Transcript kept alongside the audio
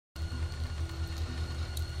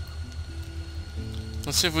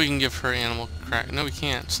Let's see if we can give her animal crack. No, we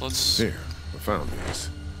can't. So let's... Here, I found these.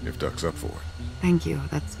 If Duck's up for it. Thank you.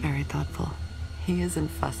 That's very thoughtful. He isn't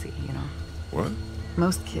fussy, you know. What?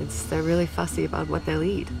 Most kids, they're really fussy about what they'll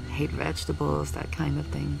eat. Hate vegetables, that kind of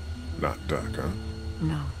thing. Not Duck, huh?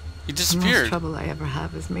 No. He The disappeared. most trouble I ever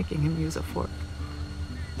have is making him use a fork.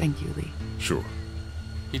 Thank you, Lee. Sure.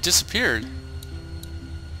 He disappeared.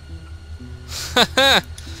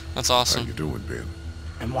 That's How awesome. you doing, Ben?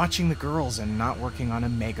 I'm watching the girls and not working on a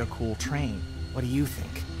mega cool train. What do you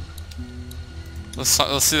think? Let's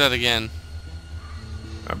see that again.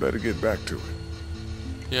 I better get back to it.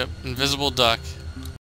 Yep, invisible duck.